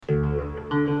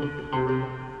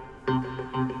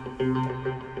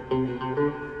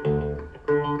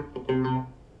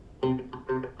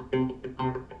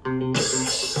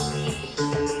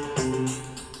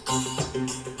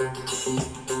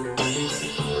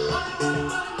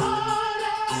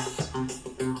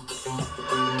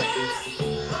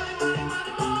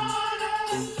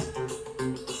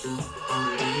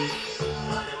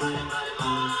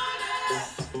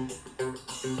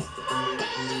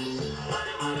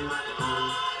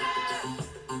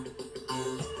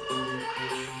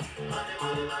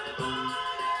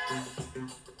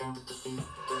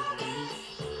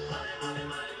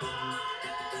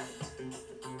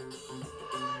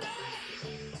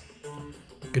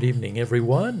Good evening,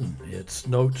 everyone. It's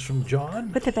Notes from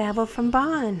John With a babble from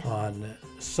Bon. on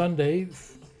Sunday,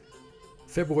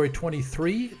 February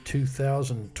 23,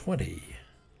 2020.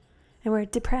 And we're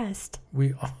depressed.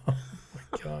 Oh my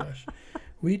gosh.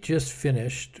 We just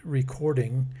finished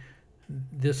recording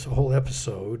this whole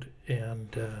episode,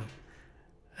 and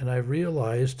I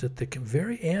realized at the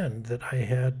very end that I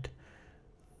had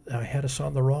us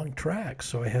on the wrong track.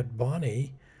 So I had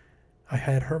Bonnie, I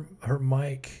had her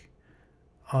mic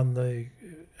on the,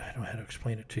 I don't know how to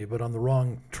explain it to you, but on the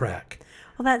wrong track.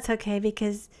 Well, that's okay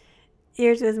because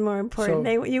yours was more important.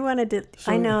 So- You wanted to,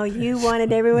 so- I know, you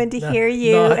wanted everyone to hear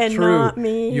you Not and true. not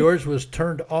me. Yours was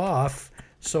turned off,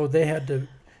 so they had to,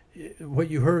 what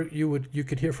you heard, you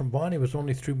could hear from Bonnie was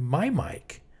only through my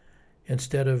mic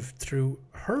instead of through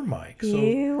her mic. So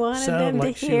You wanted sounded them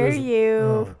like to she hear was- you.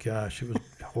 Oh gosh, it was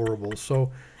horrible.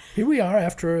 So here we are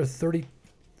after a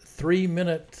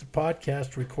 33-minute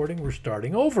podcast recording. We're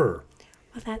starting over.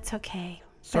 Well, that's okay.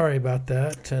 Sorry about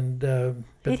that, and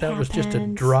but It that was just a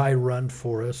happens. dry run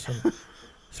for us, and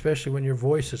especially when your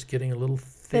voice is getting a little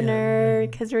thin. Thinner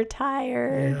and- because we're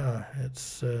tired. yeah,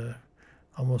 it's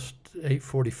almost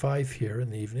 8:45 here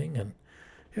in the evening, and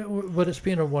but it's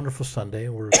been a wonderful Sunday,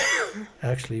 and we're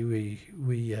actually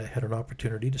we had an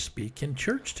opportunity to speak in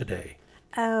church today.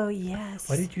 Oh, yes.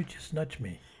 Why did you just nudge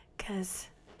me? Because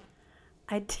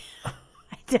I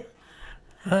don't.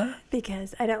 Huh?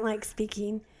 Because I don't like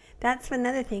speaking. That's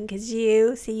another thing. Because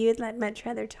you'd much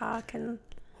rather talk and.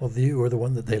 Well, you were the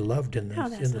one that they loved in the Oh,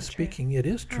 that's in the not true. speaking. It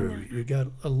is I true. know. You got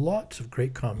lots of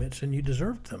great comments, and you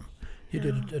deserved them. You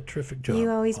did a terrific job.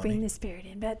 You always Bonnie. bring the spirit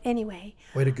in. But anyway,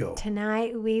 Way to go.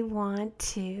 tonight we want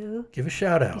to Give a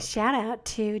shout out. shout out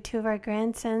to two of our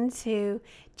grandsons who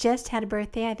just had a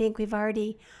birthday. I think we've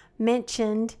already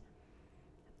mentioned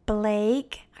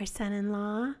Blake, our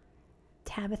son-in-law,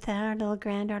 Tabitha, our little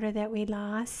granddaughter that we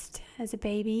lost as a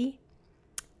baby,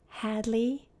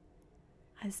 Hadley,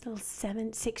 his little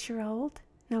 6-year-old.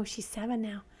 No, she's 7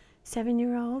 now.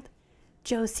 7-year-old.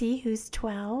 Josie, who's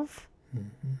 12.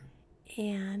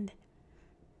 And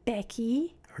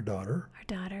Becky, Our daughter. our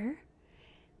daughter.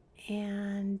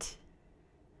 And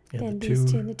And then the these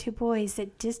two two and the two boys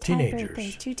that just had teenagers.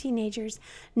 birthdays. 2 teenagers.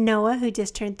 Noah, who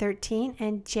just turned 13,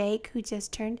 and Jake, who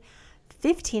just turned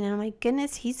 15. And oh my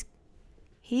goodness, he's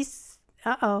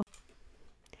uh-oh.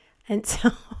 And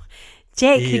so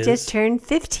Jake, He who just is turned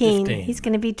 15, 15. he's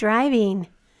going to be driving.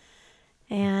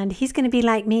 And he's going to be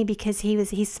like me because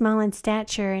he's small in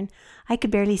stature, and I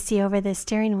could barely see over the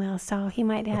steering wheel. So he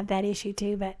might have that issue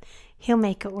too, but he'll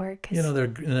make it work. 'Cause You know,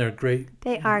 they're great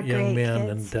they are young great men,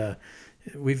 kids. and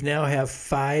we've now have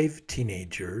 5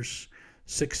 teenagers,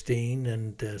 16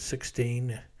 and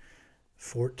 16,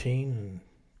 14 and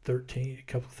 13,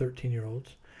 a couple of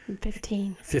 13-year-olds,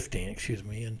 15. 15, excuse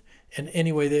me. And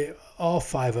anyway, all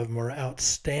 5 of them are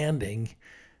outstanding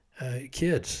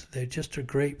kids. They just are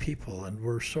great people, and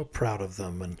we're so proud of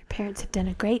them. And Parents have done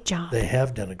a great job. they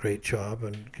have done a great job,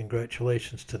 and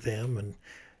congratulations to them,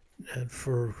 and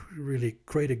for really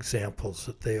great examples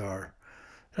that they are.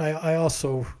 I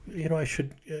also,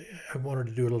 I wanted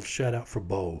to do a little shout out for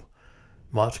Bo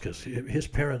Motzkus. His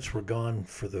parents were gone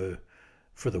for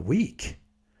the week,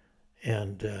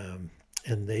 and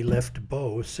they left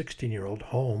Bo, a 16-year-old,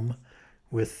 home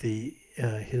with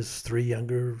his 3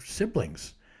 younger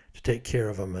siblings to take care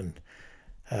of him.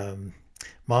 And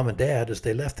Mom and Dad, as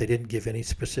they left, they didn't give any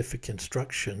specific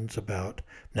instructions about,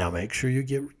 now make sure you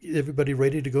get everybody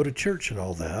ready to go to church and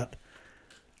all that.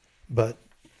 But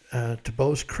to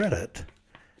Bo's credit,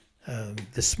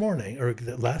 this morning, or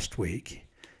last week,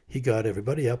 he got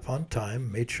everybody up on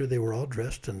time, made sure they were all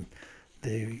dressed, and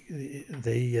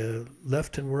they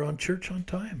left and were on church on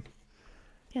time.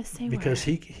 Yes, they Because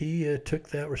were. he took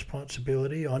that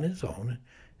responsibility on his own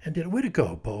and did. Way to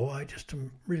go, Bo. I just am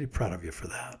really proud of you for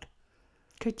that.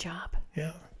 Good job.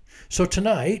 Yeah. So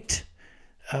tonight,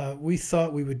 we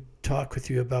thought we would talk with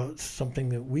you about something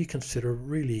that we consider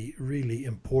really, really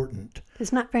important.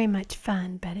 It's not very much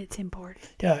fun, but it's important.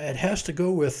 Yeah, it has to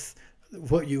go with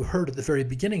what you heard at the very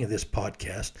beginning of this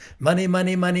podcast. Money,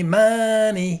 money, money,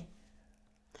 money.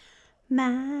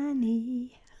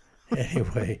 Money.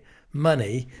 Anyway,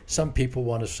 money. Some people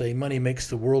want to say money makes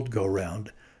the world go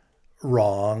round.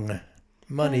 Wrong.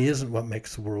 Money isn't what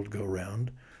makes the world go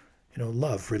round.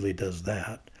 Love really does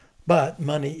that. But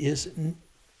money is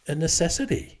a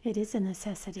necessity. It is a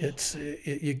necessity. It's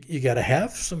you got to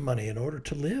have some money in order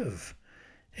to live,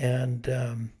 and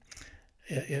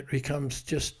it becomes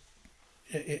just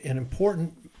an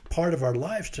important part of our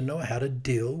lives to know how to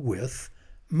deal with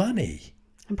money.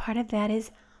 And part of that is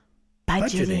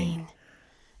Budgeting. budgeting.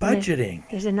 Budgeting.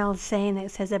 There's an old saying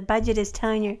that says a budget is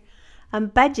telling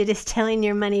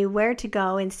your money where to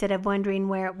go instead of wondering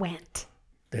where it went.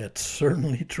 That's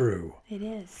certainly true. It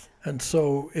is. And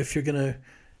so if you're gonna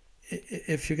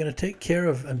take care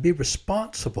of and be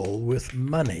responsible with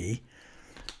money,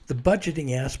 the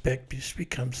budgeting aspect just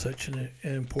becomes such an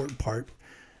important part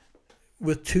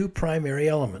with two primary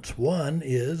elements. One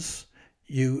is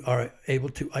you are able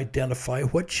to identify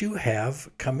what you have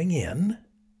coming in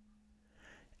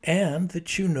and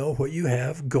that you know what you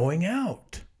have going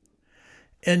out.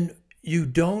 And you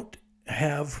don't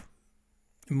have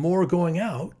more going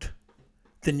out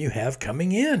than you have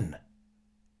coming in.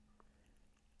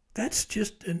 That's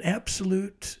just an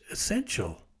absolute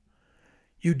essential.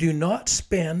 You do not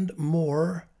spend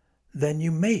more than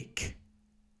you make.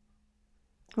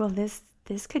 Well, this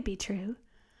could be true.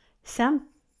 Some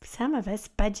of us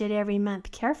budget every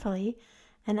month carefully,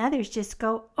 and others just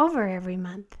go over every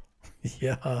month.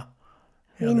 Yeah.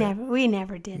 We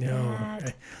never did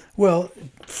that. Well,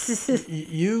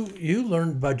 you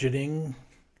learned budgeting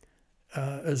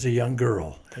as a young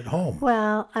girl at home.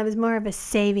 Well, I was more of a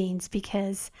savings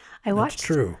because I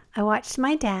watched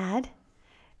my dad,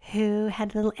 who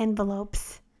had little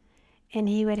envelopes, and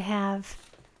he would have,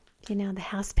 the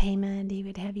house payment, he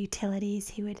would have utilities,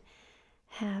 he would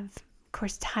have, of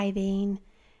course, tithing,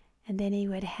 and then he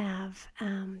would have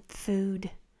food.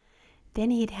 Then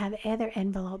he'd have other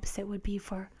envelopes that would be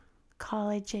for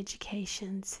college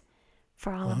educations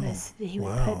for all of us that he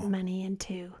would put money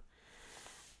into.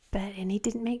 And he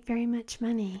didn't make very much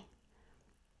money.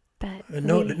 But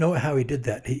know how he did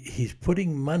that. He's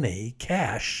putting money,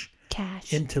 cash,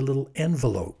 into little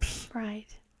envelopes. Right.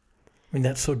 I mean,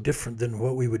 that's so different than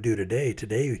what we would do today.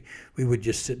 Today, we would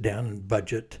just sit down and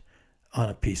budget on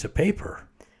a piece of paper.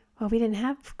 Well, we didn't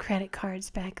have credit cards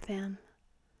back then,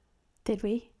 did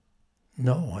we?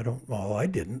 No, I don't. Well, I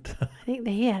didn't. I think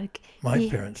that he had. My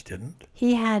parents didn't.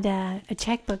 He had a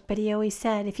checkbook, but he always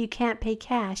said, if you can't pay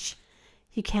cash,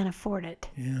 you can't afford it.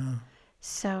 Yeah.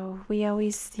 So he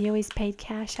always paid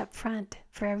cash up front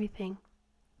for everything.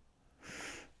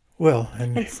 Well,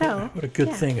 and so, what a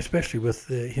good thing, especially with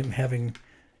him having,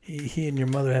 he and your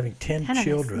mother having 10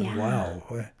 children. Yeah. Wow.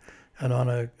 And on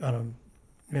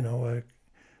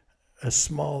a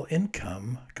small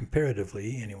income,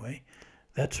 comparatively anyway,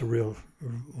 that's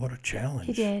what a challenge.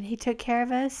 He did. He took care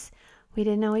of us. We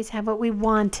didn't always have what we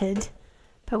wanted,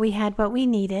 but we had what we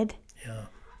needed. Yeah.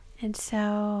 And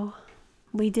so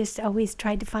we just always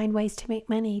tried to find ways to make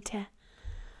money to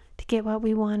get what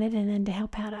we wanted and then to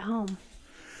help out at home.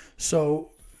 So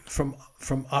from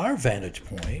our vantage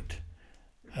point,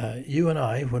 you and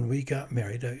I, when we got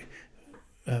married,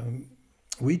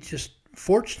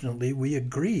 fortunately, we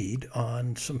agreed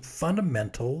on some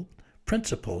fundamental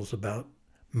principles about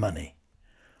money.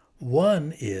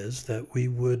 One is that we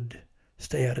would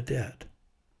stay out of debt.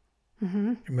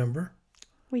 Mm-hmm. Remember?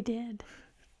 We did.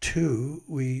 Two,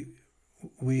 we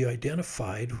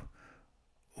identified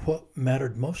what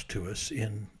mattered most to us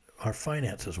in our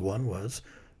finances. One was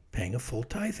paying a full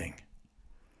tithing.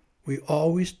 We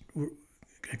always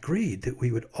agreed that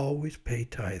we would always pay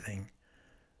tithing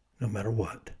no matter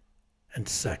what. And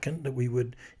second, that we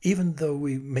would, even though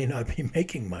we may not be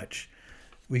making much,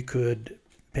 we could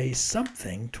pay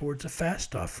something towards a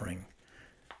fast offering.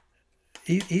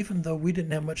 Even though we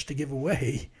didn't have much to give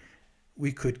away,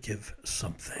 we could give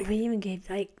something. We even gave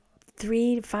like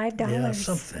 $3 to $5. Yeah,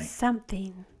 something.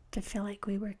 Something to feel like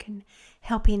we were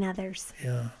helping others.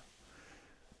 Yeah.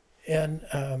 And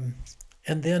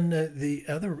then the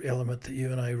other element that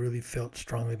you and I really felt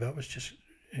strongly about was just,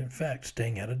 in fact,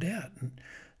 staying out of debt and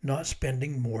not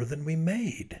spending more than we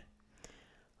made.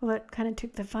 Well, it kind of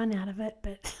took the fun out of it,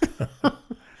 but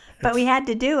but we had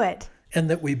to do it. And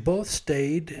that we both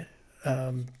stayed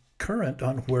current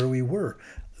on where we were.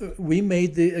 We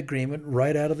made the agreement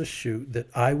right out of the chute that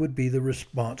I would be the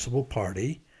responsible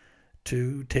party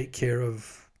to take care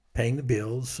of paying the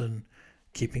bills and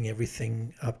keeping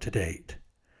everything up to date.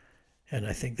 And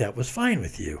I think that was fine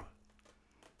with you.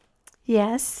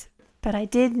 Yes, but I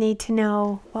did need to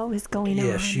know what was going on.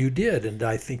 Yes, you did. And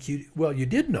I think you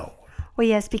did know. Well,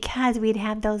 yes, because we'd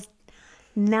have those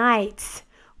nights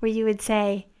where you would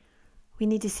say, we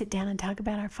need to sit down and talk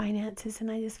about our finances. And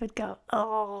I just would go,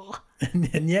 oh.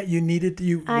 And yet you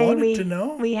wanted to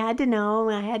know? We had to know.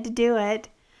 I had to do it.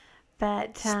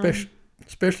 But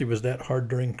especially was that hard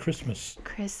during Christmas.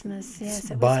 Christmas, yes,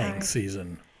 it was buying hard.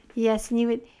 Season. Yes, and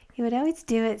you would always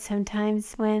do it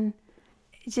sometimes when,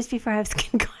 just before I was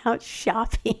going to go out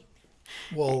shopping.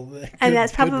 Well, and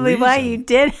that's probably why you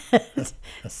did it.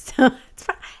 So,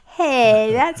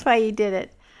 that's why you did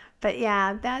it. But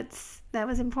yeah, that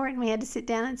was important. We had to sit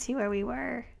down and see where we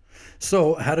were.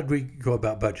 So how did we go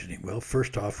about budgeting? Well,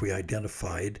 first off, we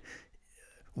identified,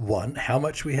 one, how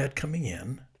much we had coming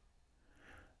in,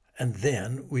 and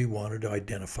then we wanted to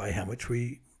identify how much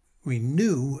we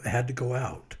knew had to go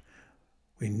out.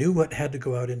 We knew what had to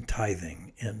go out in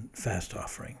tithing and fast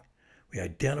offering. We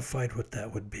identified what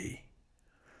that would be.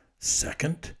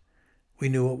 Second, we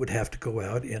knew what would have to go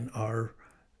out in our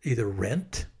either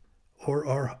rent or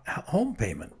our home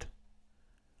payment.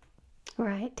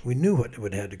 Right. We knew what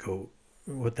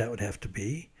that would have to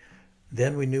be.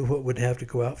 Then we knew what would have to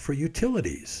go out for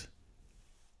utilities.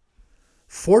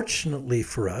 Fortunately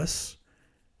for us,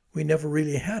 we never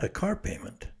really had a car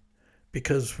payment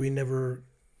because we never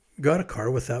got a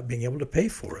car without being able to pay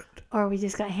for it. Or we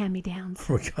just got hand-me-downs.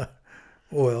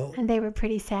 Well, and they were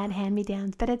pretty sad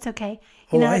hand-me-downs, but it's okay.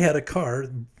 I had a car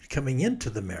coming into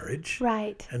the marriage.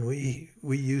 Right. And we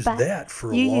used that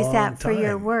for a long time. You used that for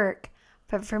your work.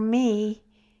 But for me,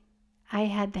 I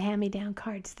had the hand-me-down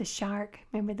cards, the Shark,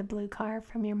 remember the blue car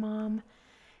from your mom?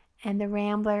 And the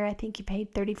Rambler, I think you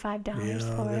paid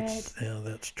 $35 for it. Yeah,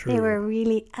 that's true. They were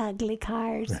really ugly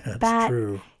cars. That's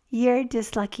true. You're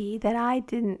just lucky that I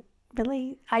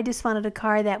just wanted a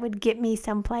car that would get me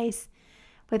someplace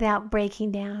without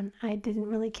breaking down. I didn't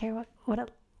really care what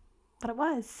it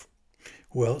was.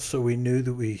 Well, so we knew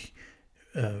that we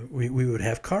would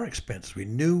have car expense. We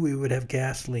knew we would have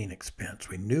gasoline expense.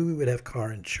 We knew we would have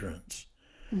car insurance.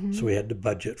 Mm-hmm. So we had to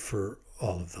budget for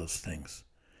all of those things.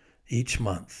 Each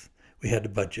month, we had to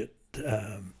budget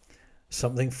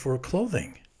something for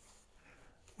clothing.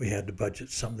 We had to budget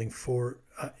something for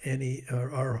any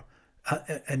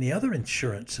other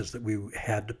insurances that we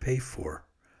had to pay for,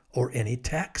 or any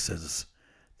taxes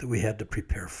that we had to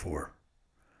prepare for.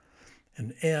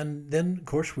 And then, of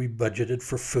course, we budgeted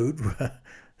for food.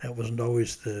 That wasn't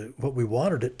always what we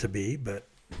wanted it to be, but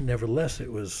nevertheless,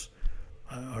 it was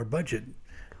our budget.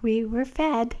 We were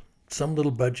fed. Some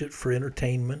little budget for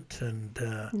entertainment,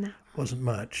 and wasn't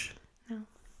much. No.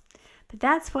 But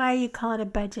that's why you call it a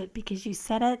budget, because you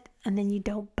set it and then you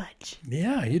don't budge.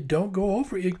 Yeah, you don't go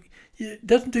over it. It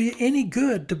doesn't do you any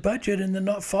good to budget and then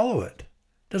not follow it.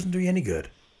 Doesn't do you any good.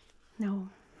 No.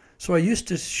 So I used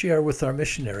to share with our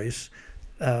missionaries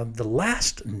the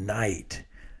last night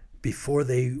before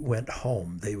they went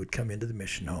home. They would come into the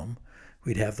mission home.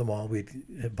 We'd have them all.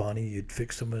 Bonnie, you'd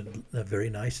fix them a very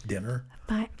nice dinner.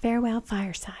 Farewell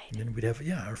fireside. And then we'd have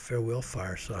our farewell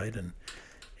fireside,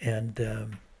 and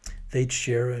they'd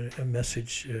share a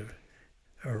message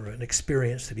or an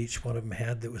experience that each one of them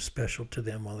had that was special to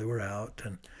them while they were out,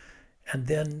 and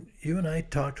then you and I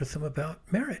talked with them about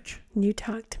marriage. You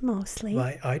talked mostly.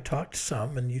 I talked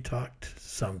some, and you talked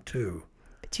some too.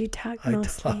 But you talked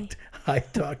mostly. I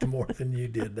talked more than you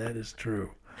did. That is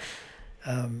true.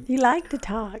 You like to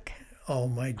talk. Oh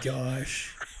my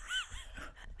gosh.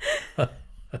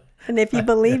 And if you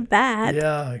believe that.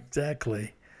 Yeah,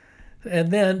 exactly.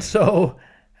 And then, so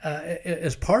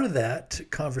as part of that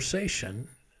conversation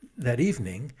that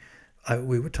evening,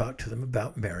 we would talk to them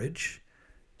about marriage.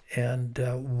 And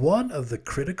one of the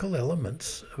critical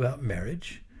elements about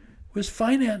marriage was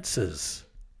finances.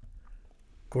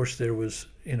 Of course, there was,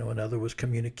 another was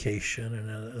communication, and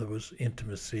another was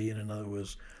intimacy, and another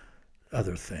was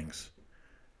other things.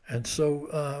 And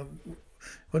so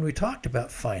when we talked about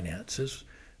finances,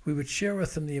 we would share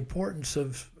with them the importance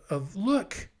of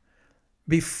look,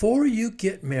 before you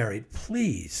get married,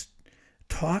 please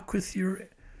talk with your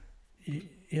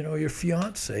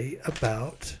fiance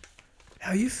about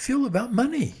how you feel about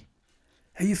money,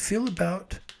 how you feel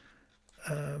about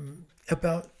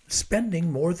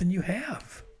spending more than you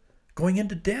have, going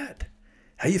into debt,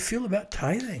 how you feel about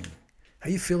tithing, how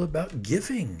you feel about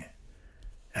giving,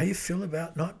 how you feel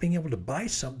about not being able to buy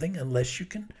something unless you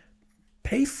can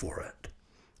pay for it.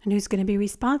 And who's going to be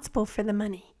responsible for the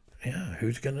money? Yeah,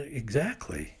 who's going to,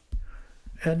 exactly.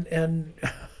 And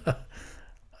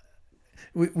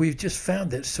we've just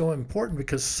found that so important,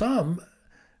 because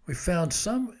we found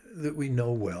some that we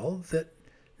know well that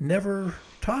never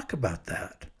talk about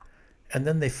that. And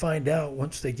then they find out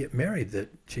once they get married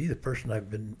that, gee, the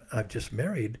person I've just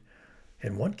married,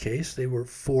 in one case, they were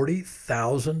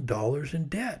 $40,000 in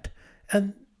debt.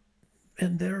 And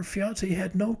their fiance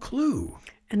had no clue.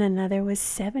 And another was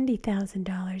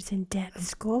 $70,000 in debt,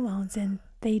 school loans, and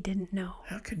they didn't know.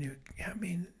 How can you,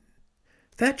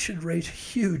 that should raise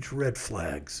huge red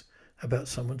flags about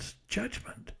someone's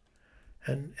judgment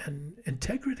and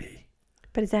integrity.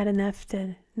 But is that enough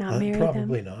to not marry them?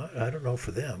 Probably not. I don't know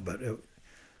for them, but it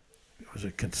was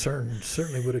a concern.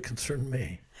 Certainly would have concerned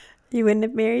me. You wouldn't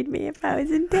have married me if I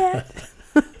was in debt.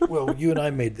 Well, you and I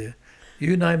made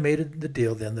You and I made the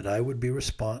deal then that I would be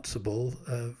responsible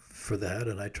for that,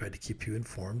 and I tried to keep you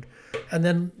informed. And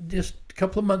then just a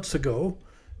couple of months ago,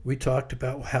 we talked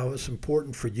about how it's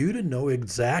important for you to know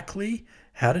exactly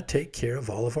how to take care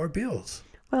of all of our bills.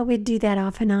 Well, we do that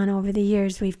off and on over the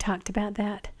years. We've talked about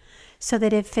that. So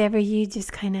that if ever you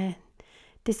just kind of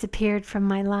disappeared from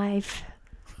my life,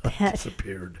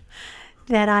 Disappeared.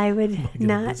 that I would Am I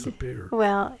gonna not. disappear?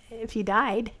 Well, if you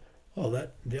died, Oh,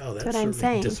 that's what I'm certainly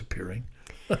saying. disappearing.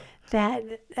 that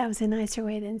was a nicer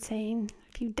way than saying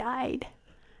if you died.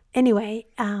 Anyway,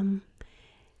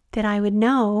 that I would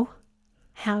know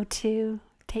how to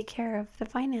take care of the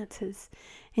finances.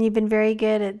 And you've been very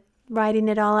good at writing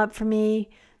it all up for me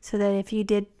so that if you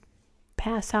did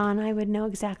pass on, I would know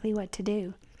exactly what to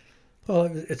do. Well,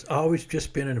 it's always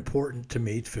just been important to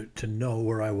me to know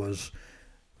where I was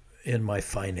in my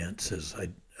finances. I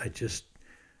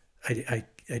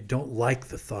don't like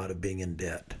the thought of being in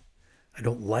debt. I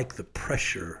don't like the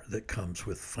pressure that comes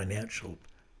with financial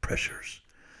pressures.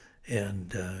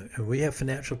 And we have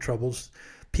financial troubles.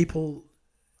 People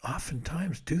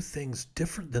oftentimes do things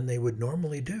different than they would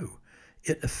normally do.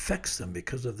 It affects them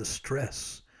because of the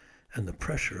stress and the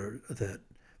pressure that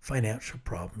financial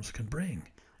problems can bring.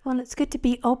 Well, and it's good to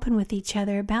be open with each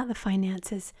other about the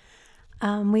finances.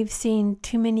 We've seen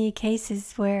too many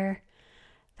cases where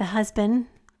the husband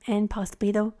and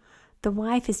possibly the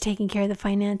wife is taking care of the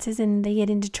finances and they get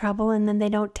into trouble and then they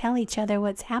don't tell each other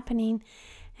what's happening.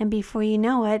 And before you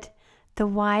know it, the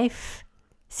wife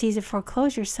sees a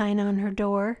foreclosure sign on her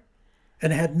door.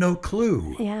 And had no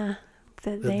clue Yeah.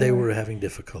 that they were having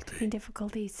difficulty. having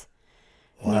difficulties.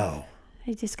 Wow.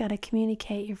 You just got to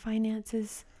communicate your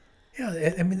finances.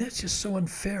 Yeah, I mean, that's just so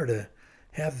unfair to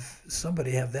have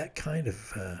somebody have that kind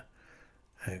of,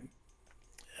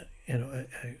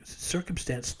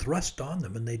 circumstance thrust on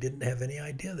them, and they didn't have any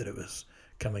idea that it was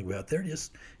coming about. They're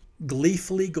just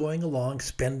gleefully going along,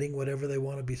 spending whatever they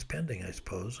want to be spending, I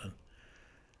suppose.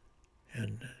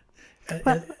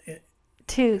 Well,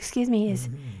 too, excuse me,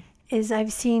 is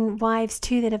I've seen wives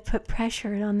too that have put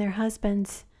pressure on their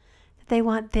husbands that they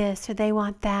want this or they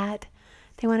want that.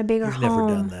 They want a bigger You've home. never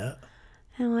done that.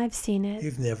 No, I've seen it.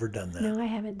 You've never done that. No, I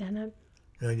haven't done it.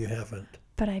 No, you haven't.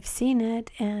 But I've seen it,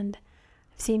 and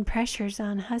I've seen pressures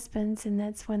on husbands, and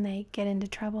that's when they get into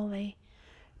trouble. They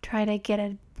try to get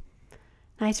a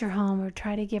nicer home or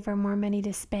try to give her more money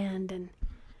to spend. And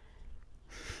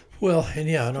Well, and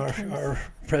yeah, and our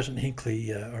President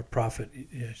Hinckley, our prophet,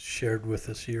 shared with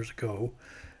us years ago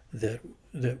that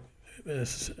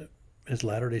as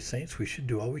Latter-day Saints, we should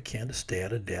do all we can to stay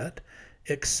out of debt,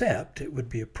 except it would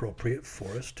be appropriate for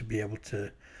us to be able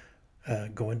to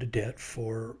go into debt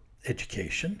for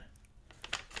education,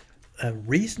 a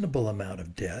reasonable amount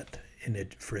of debt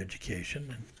for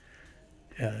education.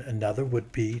 Another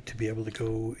would be to be able to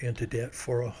go into debt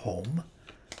for a home.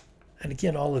 And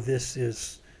again, all of this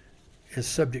is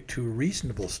subject to a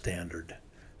reasonable standard,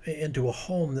 into a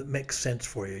home that makes sense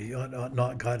for you. You ought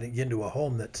not get into a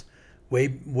home that's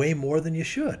way more than you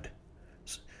should.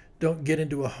 Don't get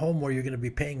into a home where you're going to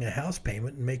be paying a house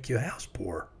payment and make your house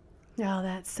poor. oh,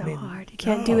 that's so I mean, hard. You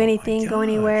can't oh do my anything, go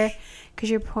anywhere, gosh.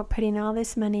 because you're putting all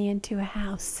this money into a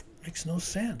house. Makes no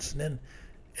sense.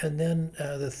 And then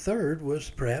the third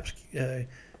was perhaps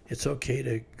it's okay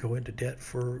to go into debt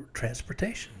for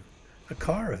transportation, a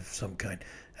car of some kind,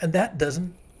 and that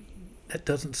doesn't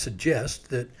suggest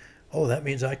that that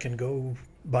means I can go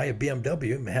buy a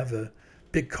BMW and have a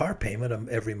big car payment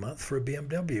every month for a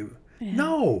BMW. Yeah.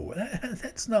 No,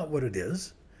 that's not what it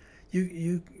is.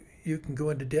 You can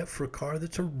go into debt for a car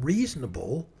that's a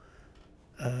reasonable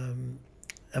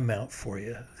amount for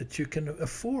you that you can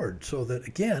afford, so that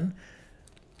again,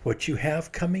 what you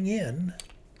have coming in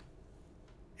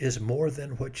is more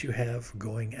than what you have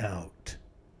going out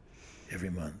every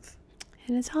month.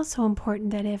 And it's also important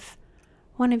that if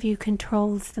one of you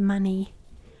controls the money,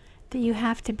 that you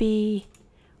have to be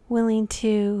willing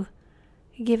to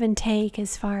give and take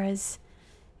as far as,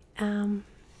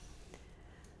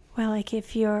 like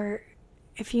if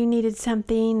you needed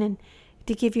something and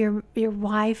to give your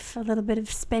wife a little bit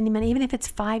of spending money, even if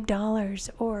it's $5,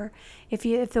 or if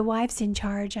the wife's in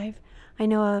charge. I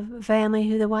know a family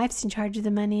who the wife's in charge of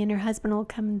the money and her husband will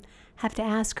come and have to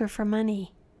ask her for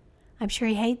money. I'm sure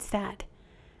he hates that.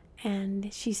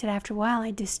 And she said after a while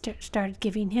I just started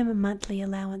giving him a monthly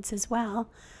allowance as well,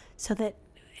 so that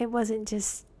it wasn't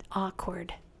just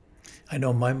awkward. I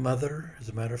know my mother, as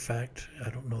a matter of fact, I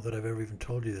don't know that I've ever even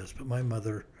told you this, but my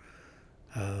mother,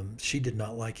 she did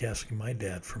not like asking my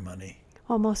dad for money.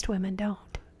 Well, most women don't.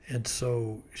 And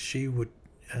so she would,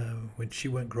 when she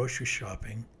went grocery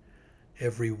shopping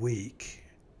every week,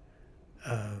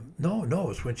 No, it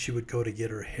was when she would go to get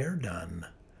her hair done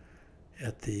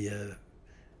at this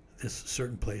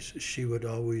certain place. She would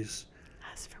always,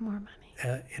 Ask for more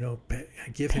money.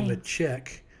 give him a Pay.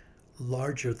 check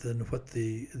larger than what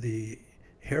the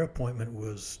hair appointment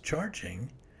was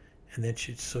charging, and then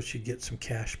she'd get some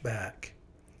cash back.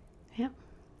 Yep.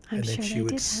 I'm And then sure they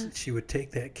did that. she would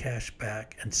take that cash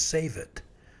back and save it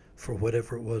for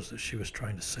whatever it was that she was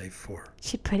trying to save for.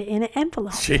 She put it in an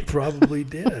envelope. She probably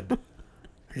did.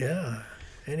 Yeah.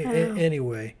 Oh.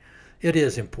 Anyway, it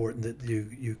is important that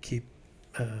you keep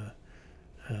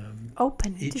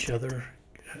Open. each other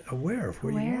aware of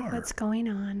where you are. What's going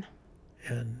on.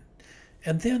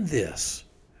 And then this,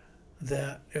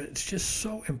 that it's just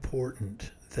so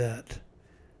important that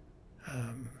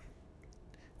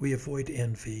we avoid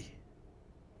envy.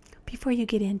 Before you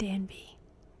get into envy,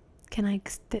 can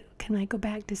I go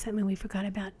back to something we forgot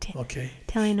about? Okay.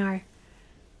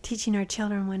 Teaching our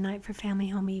children one night for family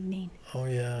home evening. Oh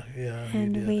yeah,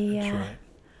 And you did. we That's right.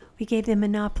 we gave them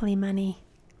Monopoly money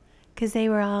because they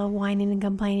were all whining and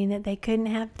complaining that they couldn't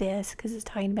have this because it's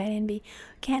talking about envy.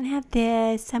 Can't have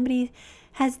this. Somebody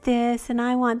has this and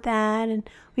I want that, and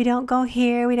we don't go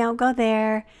here, we don't go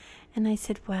there. And I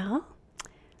said, well,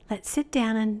 let's sit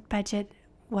down and budget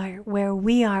where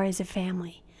we are as a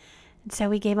family. And so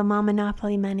we gave them all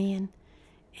Monopoly money,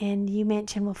 and you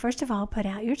mentioned, well, first of all, put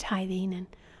out your tithing, and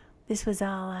this was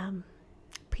all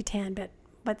pretend, but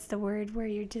what's the word where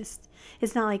you're just,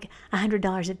 it's not like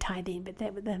 $100 of tithing, but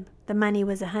the money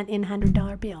was in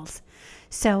 $100 bills.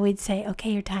 So we'd say,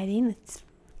 okay, you're tithing, let's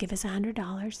give us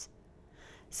 $100.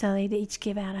 So they'd each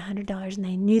give out $100, and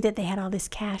they knew that they had all this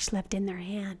cash left in their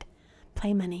hand,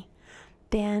 play money.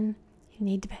 Then you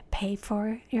need to pay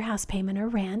for your house payment or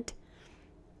rent,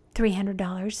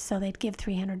 $300, so they'd give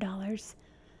 $300.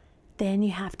 Then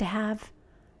you have to have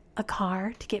a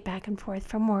car to get back and forth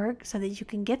from work so that you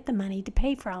can get the money to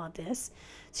pay for all of this.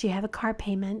 So you have a car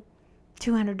payment,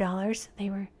 $200. They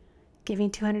were giving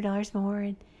 $200 more,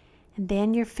 and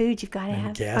then your food you've got to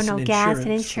have. Gas and gas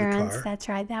and insurance for the insurance. car. That's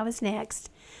right. That was next.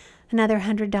 Another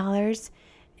 $100,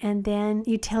 and then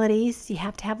utilities. You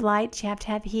have to have lights. You have to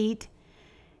have heat.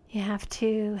 You have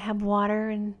to have water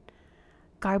and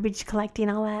garbage collecting,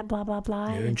 all that, blah blah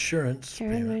blah. Your insurance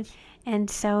payments. And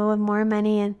so more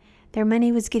money, and their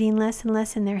money was getting less and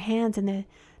less in their hands, and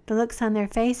the looks on their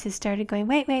faces started going,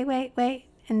 wait.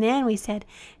 And then we said,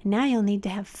 now you'll need to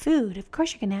have food. Of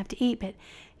course you're going to have to eat, but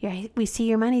we see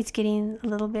your money's getting a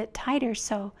little bit tighter,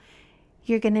 so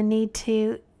you're going to need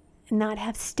to not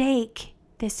have steak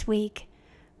this week.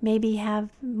 Maybe have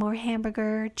more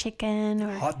hamburger, chicken,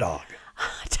 or Hot dog.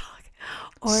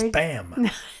 or Spam.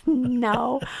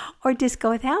 no, or just go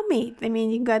without meat. I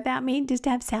mean, you can go without meat, just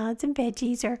have salads and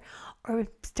veggies, or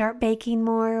start baking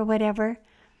more or whatever.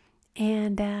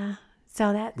 And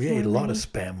so that's We ate a lot of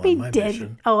spam on we my did.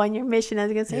 mission. Oh, on your mission, I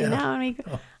was gonna say Yeah.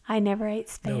 no. I never ate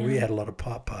spam. No, we had a lot of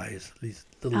pot pies. These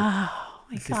little Oh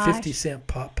my gosh. 50-cent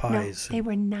pot No, pies. they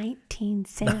were 19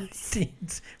 cents. 19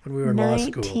 when we were in law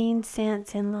school. 19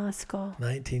 cents in law school.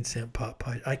 19-cent pot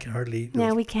pies. I can hardly eat Now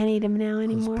those, we can't eat them now those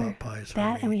anymore. pot pies. That,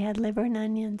 hardly. and we had liver and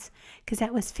onions because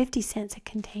that was 50 cents a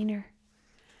container.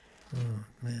 Oh,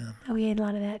 man. We ate a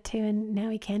lot of that too, and now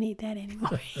we can't eat that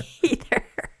anymore either.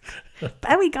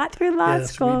 But we got through law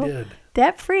Yes, school we did.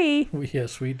 debt free.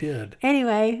 Yes, we did.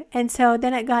 Anyway, and so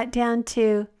then it got down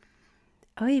to,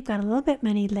 oh, you've got a little bit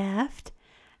money left.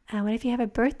 What if you have a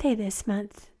birthday this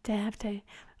month? Well,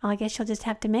 I guess you'll just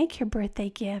have to make your birthday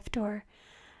gift. Or,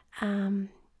 you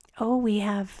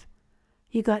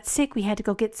got sick. We had to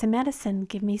go get some medicine.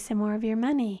 Give me some more of your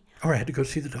money. Or I had to go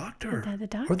see the doctor. The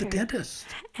doctor. Or the dentist.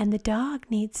 And the dog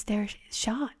needs his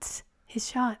shots.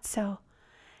 So,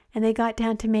 and they got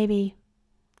down to maybe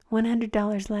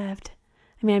 $100 left.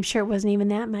 I mean, I'm sure it wasn't even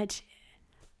that much,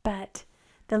 but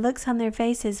the looks on their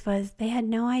faces was they had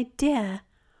no idea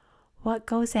what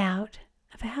goes out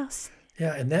of a house.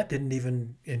 Yeah, and that didn't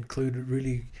even include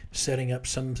really setting up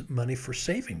some money for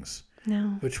savings,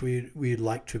 No. which we'd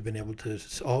like to have been able to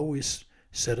always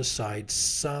set aside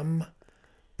some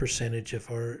percentage of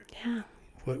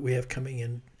what we have coming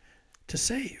in to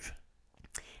save.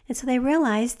 And so they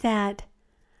realized that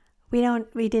we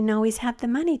didn't always have the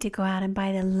money to go out and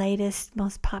buy the latest,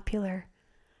 most popular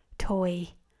toy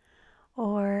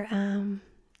or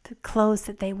the clothes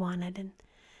that they wanted, and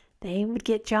they would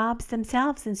get jobs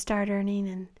themselves and start earning.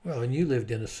 And Well, and you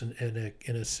lived in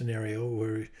a scenario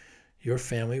where your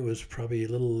family was probably a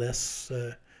little less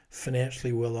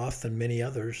financially well off than many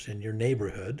others in your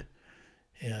neighborhood,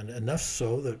 and enough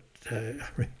so that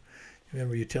I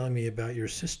remember you telling me about your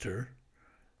sister,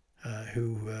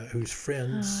 whose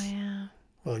friends. oh yeah.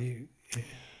 Well, you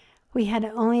we had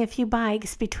only a few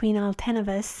bikes between all 10 of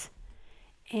us.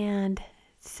 And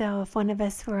so if one of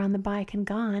us were on the bike and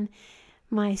gone,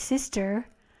 my sister,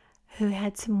 who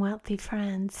had some wealthy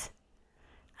friends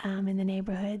in the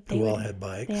neighborhood, Who all had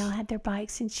bikes. They all had their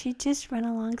bikes, and she'd just run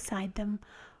alongside them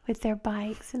with their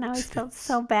bikes. And I always felt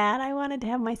so bad. I wanted to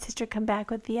have my sister come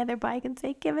back with the other bike and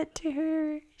say, give it to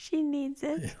her. She needs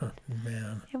it. Yeah,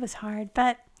 man. It was hard,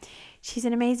 but she's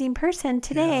an amazing person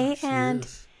today. Yeah, she and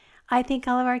is. I think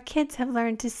all of our kids have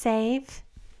learned to save.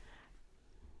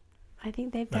 I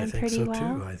think they've done pretty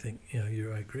well. I think so too. I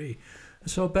think, I agree.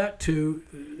 So back to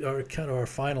our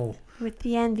final with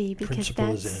the envy, because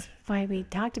principle that's why we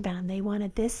talked about them. They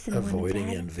wanted this and avoiding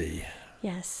wanted that. envy.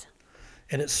 Yes.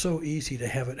 And it's so easy to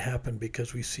have it happen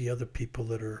because we see other people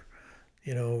that are,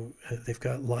 they've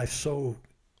got life so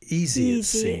easy it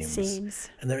seems.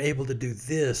 And they're able to do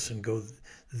this and go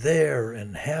there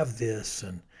and have this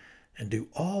and do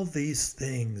all these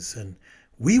things. And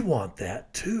we want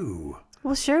that too.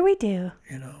 Well, sure we do.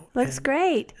 Looks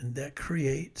great. And that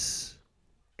creates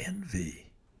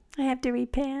envy. I have to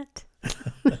repent.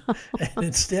 And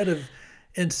instead of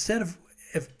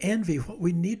envy, what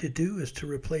we need to do is to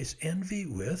replace envy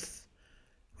with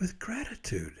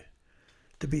gratitude.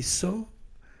 To be so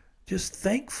just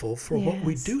thankful for what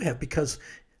we do have, because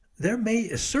there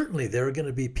are going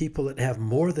to be people that have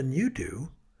more than you do,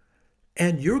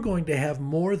 and you're going to have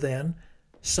more than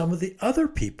some of the other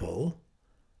people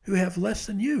who have less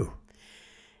than you.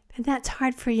 And that's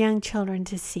hard for young children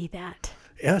to see that.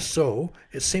 Yeah, so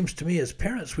it seems to me as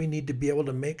parents, we need to be able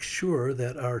to make sure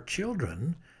that our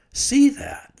children see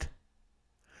that.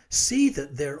 See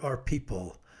that there are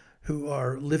people who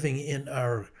are living in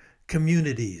our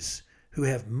communities who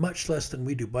have much less than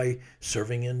we do, by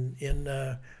serving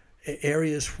in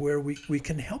areas where we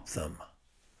can help them.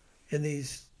 In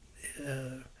these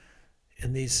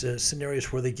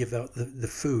scenarios where they give out the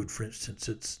food, for instance,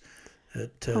 it's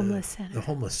at the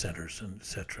homeless centers, and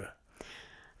etc.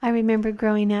 I remember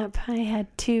growing up, I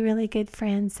had two really good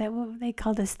friends that they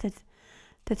called us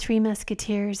the Three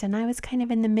Musketeers, and I was kind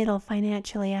of in the middle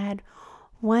financially. I had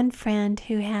one friend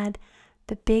who had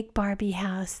the big Barbie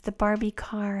house, the Barbie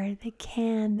car, the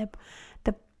can,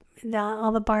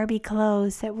 all the Barbie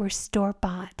clothes that were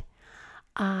store-bought.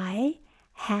 I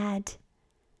had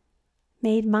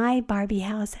made my Barbie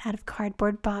house out of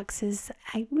cardboard boxes.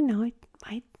 I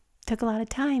took a lot of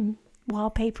time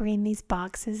wallpapering these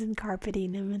boxes and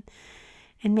carpeting them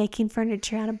and making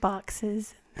furniture out of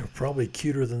boxes. You're probably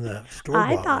cuter than the store-bought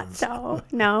I thought ones. so.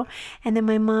 No. And then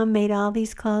my mom made all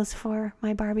these clothes for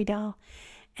my Barbie doll.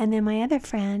 And then my other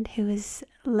friend, who was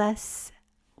less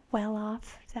well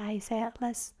off,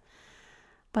 less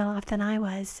well off than I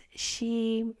was,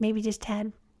 she maybe just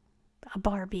had a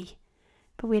Barbie.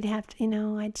 But we'd have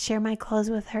to, I'd share my clothes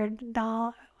with her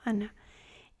doll. And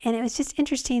it was just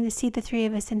interesting to see the three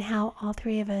of us and how all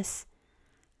three of us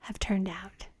have turned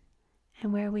out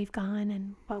and where we've gone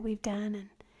and what we've done.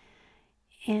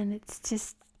 And it's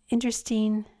just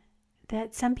interesting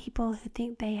that some people who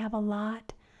think they have a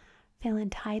lot feel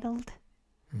entitled,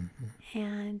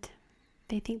 and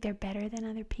they think they're better than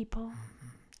other people. Mm-hmm.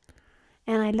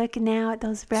 And I look now at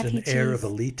those refugees. It's an air of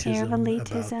elitism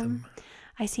about them.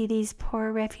 I see these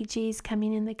poor refugees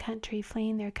coming in the country,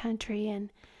 fleeing their country,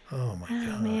 and oh my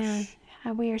gosh, man,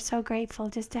 we are so grateful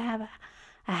just to have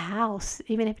a house,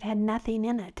 even if it had nothing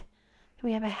in it.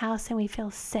 We have a house and we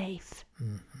feel safe.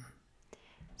 Mm-hmm.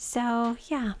 So,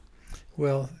 yeah.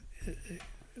 Well,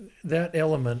 that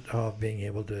element of being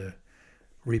able to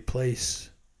replace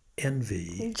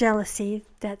envy. Jealousy,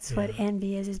 that's what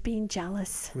envy is being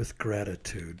jealous. With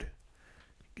gratitude.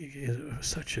 Is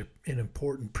such an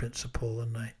important principle,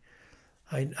 and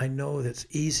I know that's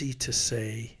easy to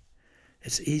say.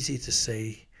 It's easy to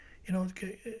say,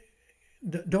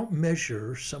 don't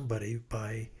measure somebody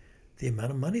by the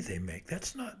amount of money they make.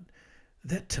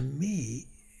 That to me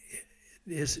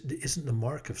isn't the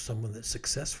mark of someone that's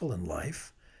successful in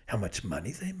life. How much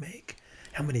money they make,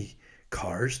 how many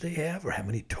cars they have, or how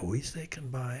many toys they can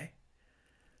buy.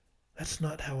 That's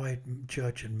not how I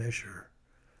judge and measure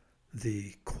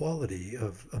the quality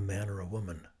of a man or a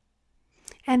woman.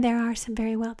 And there are some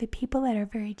very wealthy people that are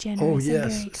very generous and very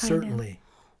kind certainly. And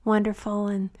wonderful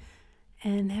and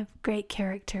have great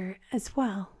character as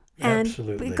well.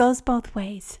 Absolutely. And it goes both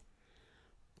ways.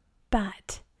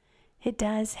 But it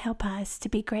does help us to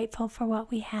be grateful for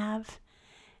what we have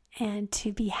and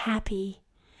to be happy.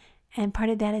 And part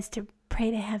of that is to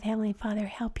pray to have Heavenly Father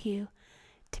help you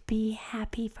to be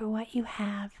happy for what you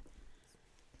have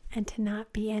and to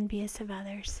not be envious of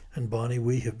others. And Bonnie,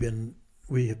 we have been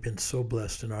so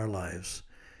blessed in our lives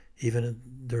even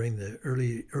during the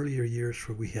earlier years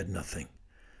where we had nothing,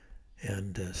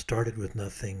 and started with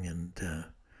nothing, and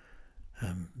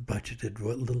budgeted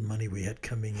what little money we had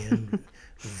coming in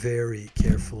very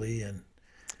carefully. And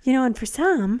and for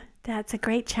some, that's a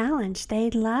great challenge. They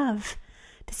love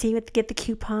to get the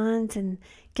coupons and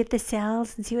get the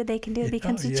sales and see what they can do. It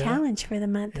becomes a challenge for the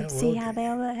month to see how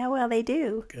well they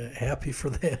do. Happy for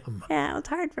them. Yeah, it's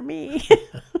hard for me.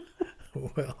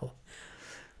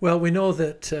 Well, we know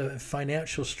that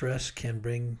financial stress can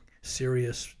bring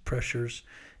serious pressures,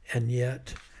 and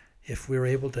yet, if we're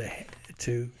able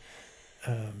to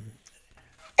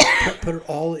put it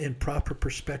all in proper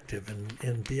perspective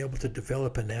and be able to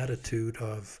develop an attitude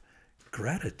of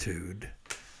gratitude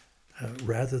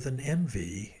rather than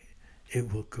envy,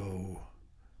 it will go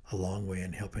a long way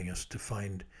in helping us to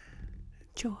find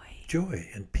joy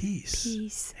and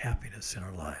peace, happiness in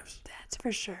our lives. That's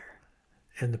for sure.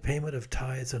 And the payment of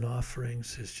tithes and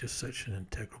offerings is just such an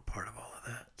integral part of all of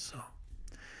that. So,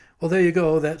 well, there you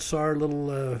go. That's our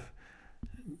little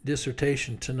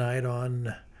dissertation tonight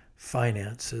on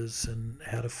finances and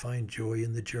how to find joy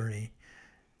in the journey.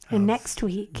 And next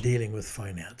week, dealing with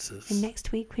finances. And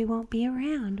next week we won't be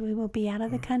around. We will be out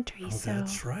of the country. So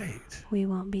that's right. We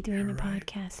won't be doing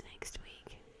podcast next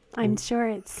week. I'm sure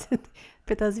it's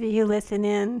for those of you who listen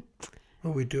in.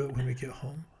 Will we do it when we get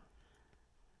home?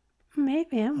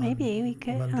 Maybe we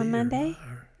could on Monday.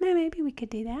 Maybe we could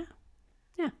do that.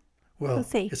 Yeah. Well, we'll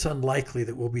see. It's unlikely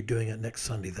that we'll be doing it next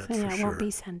Sunday. That's for sure. Yeah, it won't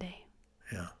be Sunday.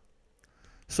 Yeah.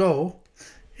 So,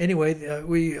 anyway,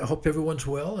 we hope everyone's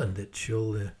well and that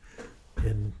you'll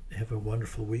have a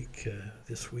wonderful week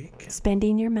this week.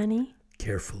 Spending your money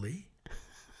carefully,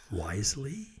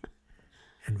 wisely,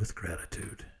 and with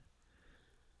gratitude.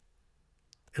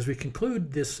 As we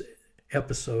conclude this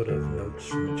episode of Notes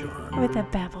from John. With a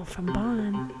babble from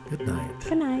Bon. Good night.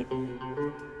 Good night.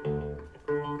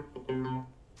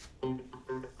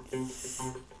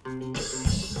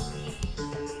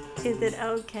 Is it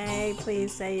okay?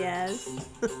 Please say yes.